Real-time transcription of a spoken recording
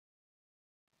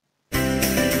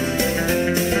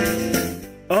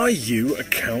you a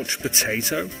couch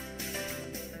potato?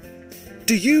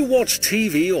 Do you watch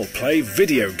TV or play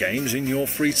video games in your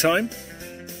free time?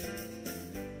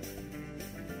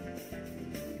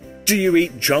 Do you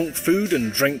eat junk food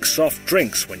and drink soft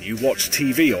drinks when you watch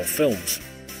TV or films?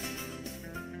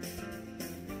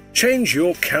 Change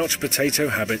your couch potato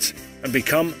habits and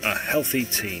become a healthy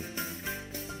teen.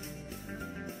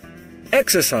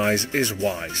 Exercise is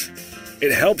wise.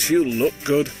 It helps you look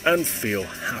good and feel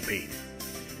happy.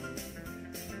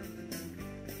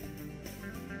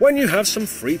 When you have some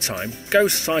free time, go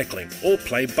cycling or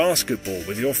play basketball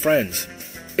with your friends.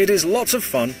 It is lots of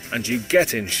fun and you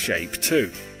get in shape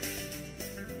too.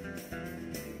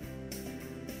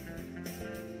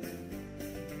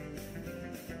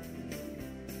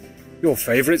 Your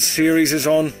favourite series is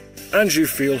on and you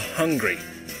feel hungry.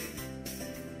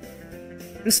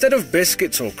 Instead of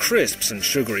biscuits or crisps and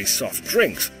sugary soft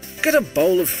drinks, get a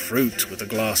bowl of fruit with a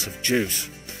glass of juice.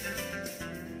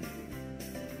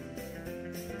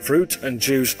 Fruit and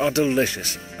juice are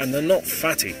delicious and they're not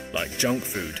fatty like junk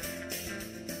food.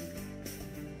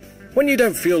 When you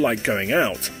don't feel like going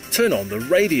out, turn on the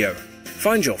radio,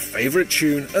 find your favourite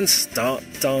tune and start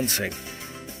dancing.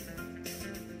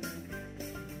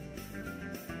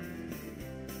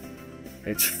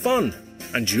 It's fun,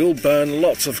 and you'll burn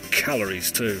lots of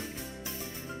calories too.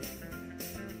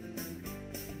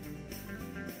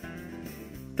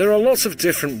 There are lots of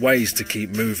different ways to keep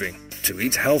moving, to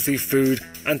eat healthy food,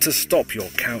 and to stop your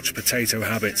couch potato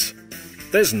habits.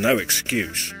 There's no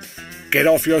excuse. Get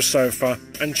off your sofa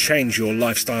and change your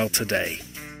lifestyle today.